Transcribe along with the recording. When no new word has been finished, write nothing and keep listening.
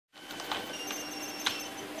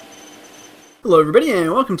Hello everybody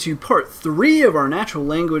and welcome to part 3 of our Natural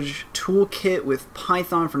Language Toolkit with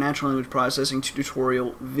Python for Natural Language Processing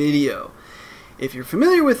tutorial video. If you're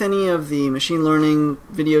familiar with any of the machine learning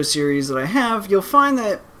video series that I have, you'll find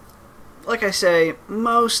that, like I say,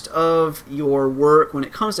 most of your work when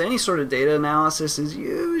it comes to any sort of data analysis is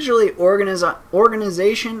usually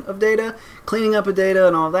organization of data, cleaning up of data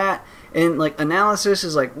and all that, and like analysis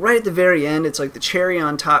is like right at the very end. It's like the cherry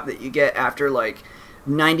on top that you get after like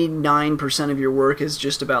 99% of your work is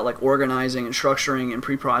just about like organizing and structuring and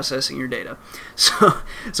pre-processing your data. So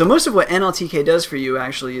most of what NLTK does for you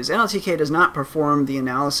actually is NLTK does not perform the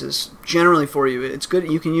analysis generally for you. It's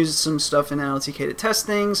good, you can use some stuff in NLTK to test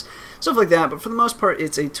things, stuff like that, but for the most part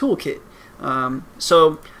it's a toolkit.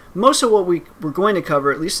 So most of what we're going to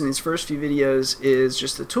cover, at least in these first few videos, is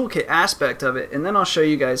just the toolkit aspect of it, and then I'll show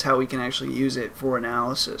you guys how we can actually use it for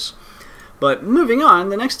analysis. But moving on,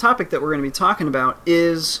 the next topic that we're going to be talking about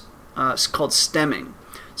is called stemming.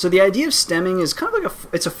 So the idea of stemming is kind of like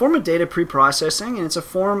it's a form of data pre-processing, and it's a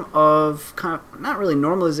form of kind of, not really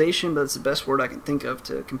normalization, but it's the best word I can think of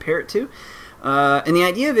to compare it to. And the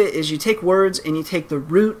idea of it is you take words and you take the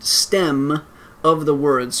root stem of the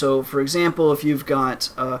word. So for example, if you've got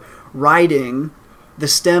riding, the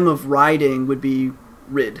stem of riding would be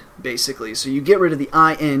rid, basically. So you get rid of the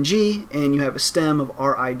ing and you have a stem of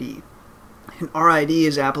rid. And RID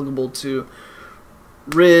is applicable to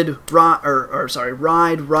ride,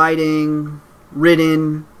 riding,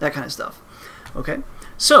 ridden, that kind of stuff. Okay,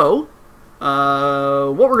 so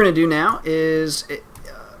what we're going to do now is,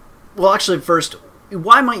 well, actually, first,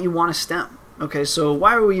 why might you want a stem? Okay, so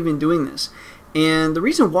why are we even doing this? And the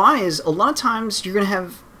reason why is a lot of times you're going to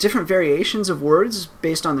have different variations of words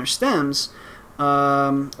based on their stems,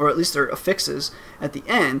 or at least their affixes at the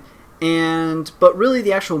end. But really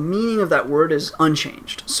the actual meaning of that word is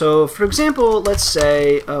unchanged. So for example, let's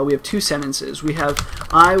say we have two sentences. We have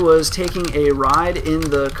I was taking a ride in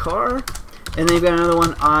the car, and then you've got another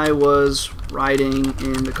one, I was riding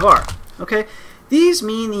in the car. Okay, these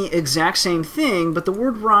mean the exact same thing, but the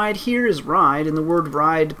word ride here is ride and the word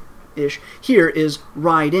ride-ish here is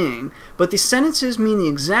riding, but the sentences mean the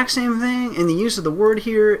exact same thing and the use of the word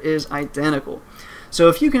here is identical. So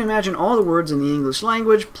if you can imagine all the words in the English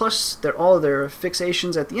language, plus all of their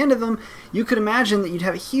fixations at the end of them, you could imagine that you'd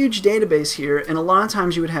have a huge database here, and a lot of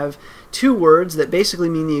times you would have two words that basically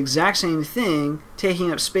mean the exact same thing, taking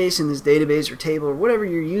up space in this database or table or whatever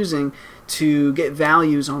you're using to get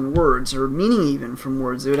values on words, or meaning even from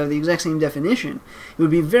words. They would have the exact same definition. It would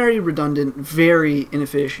be very redundant, very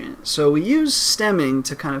inefficient. So we use stemming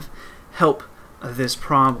to kind of help this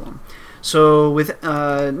problem. So with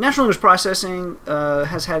natural language processing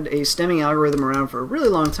has had a stemming algorithm around for a really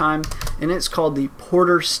long time, and it's called the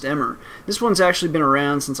Porter stemmer. This one's actually been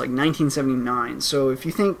around since like 1979. So if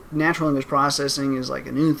you think natural language processing is like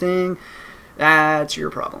a new thing, that's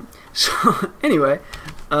your problem. So anyway,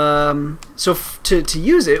 so to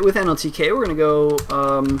use it with NLTK, we're going to go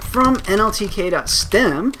from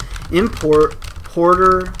nltk.stem, import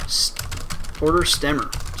Porter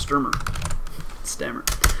stemmer.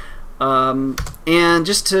 And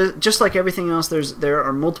just like everything else, there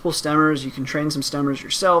are multiple stemmers. You can train some stemmers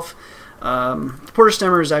yourself. The Porter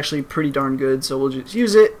stemmer is actually pretty darn good, so we'll just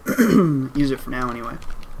use it. Use it for now anyway.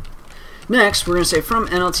 Next, we're going to say from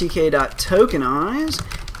nltk.tokenize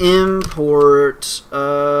import.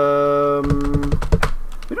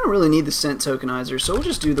 We don't really need the sent tokenizer, so we'll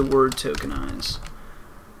just do the word tokenize.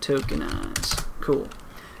 Tokenize. Cool.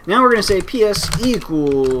 Now we're going to say ps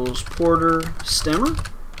equals Porter stemmer.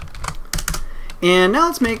 And now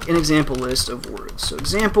let's make an example list of words. So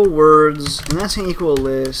example words, and that's going to equal a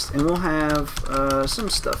list, and we'll have some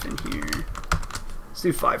stuff in here. Let's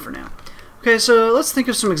do 5 for now. Okay, so let's think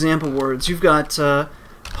of some example words. You've got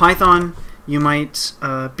Python. You might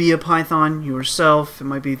be a Python yourself. It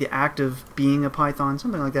might be the act of being a Python,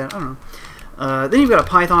 something like that. I don't know. Then you've got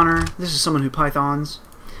a Pythoner. This is someone who Pythons.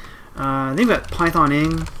 Then you've got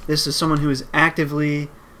Pythoning. This is someone who is actively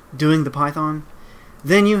doing the Python.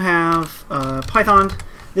 Then you have Pythoned.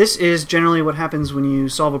 This is generally what happens when you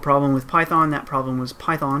solve a problem with Python. That problem was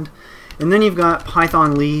Pythoned. And then you've got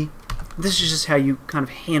Pythonly. This is just how you kind of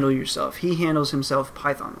handle yourself. He handles himself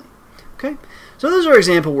Pythonly. Okay? So those are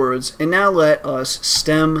example words. And now let us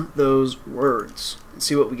stem those words and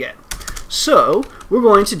see what we get. So we're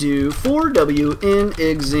going to do for W in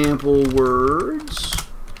example words.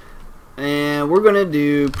 And we're going to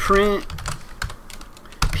do print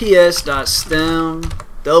ps.stem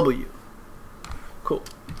w. Cool.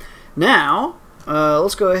 Now,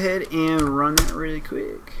 let's go ahead and run that really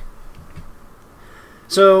quick.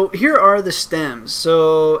 So here are the stems.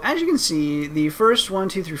 So as you can see, the first 1,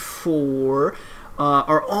 2, 3, 4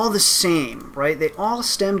 are all the same, right? They all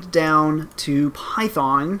stemmed down to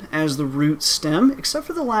Python as the root stem, except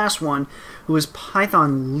for the last one, who is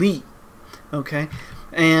Python-ly. Okay,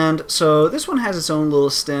 and so this one has its own little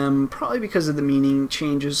stem, probably because of the meaning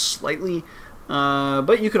changes slightly,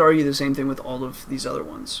 but you could argue the same thing with all of these other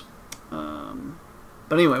ones.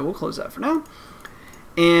 But anyway, we'll close that for now.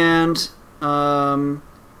 And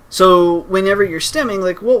so whenever you're stemming,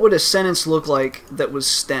 like, what would a sentence look like that was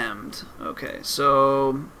stemmed? Okay,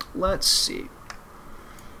 so let's see.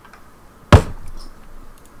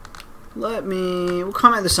 We'll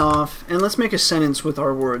comment this off, and let's make a sentence with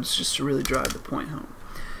our words just to really drive the point home.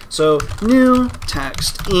 So, new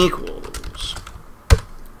text equals.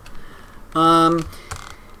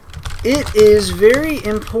 It is very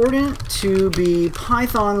important to be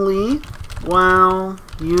Python-ly while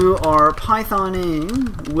you are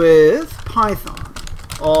Pythoning with Python.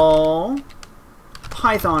 All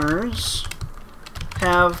Pythoners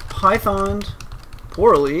have Pythoned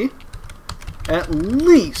poorly at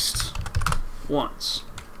least once.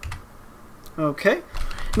 Okay,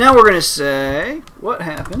 now we're going to say what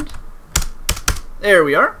happened. There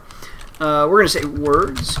we are. We're going to say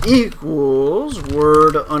words equals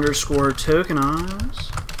word underscore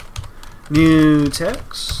tokenize new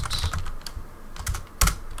text.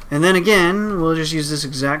 And then again, we'll just use this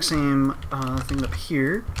exact same thing up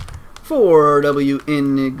here for W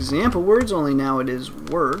in example words, only now it is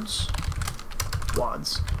words.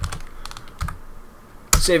 WODs.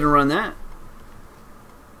 Save and run that.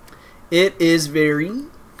 It is very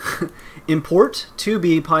important to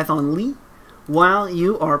be Python-ly while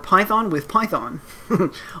you are Python with Python.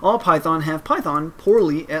 All Python have Python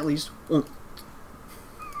poorly at least once.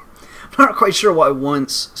 I'm not quite sure why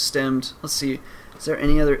once stemmed. Let's see. Is there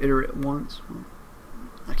any other iterative ones?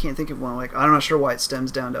 I can't think of one. Like, I'm not sure why it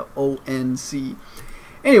stems down to ONC.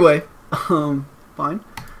 Anyway, fine.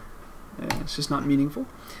 It's just not meaningful.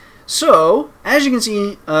 So, as you can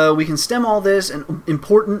see, we can stem all this, and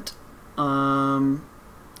important,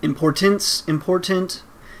 importance, important.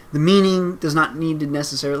 The meaning does not need to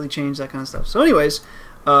necessarily change, that kind of stuff. So anyways,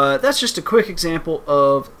 that's just a quick example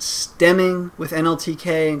of stemming with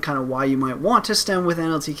NLTK and kind of why you might want to stem with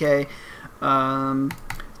NLTK.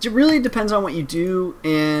 It really depends on what you do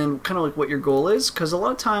and kind of like what your goal is, because a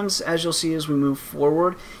lot of times, as you'll see as we move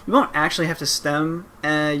forward, you won't actually have to stem.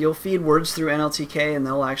 You'll feed words through NLTK,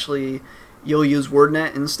 and you'll use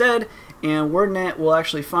WordNet instead, and WordNet will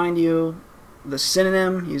actually find you the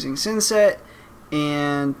synonym using synset.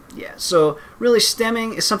 And yeah, so really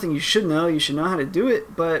stemming is something you should know. You should know how to do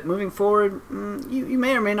it, but moving forward, you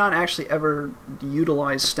may or may not actually ever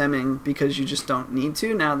utilize stemming because you just don't need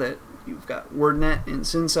to now that you've got WordNet and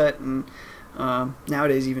synset and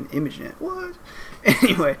nowadays even ImageNet. What?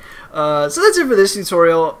 Anyway, so that's it for this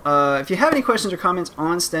tutorial. If you have any questions or comments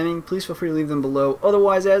on stemming, please feel free to leave them below.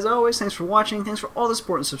 Otherwise, as always, thanks for watching. Thanks for all the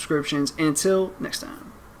support and subscriptions. And until next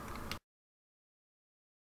time.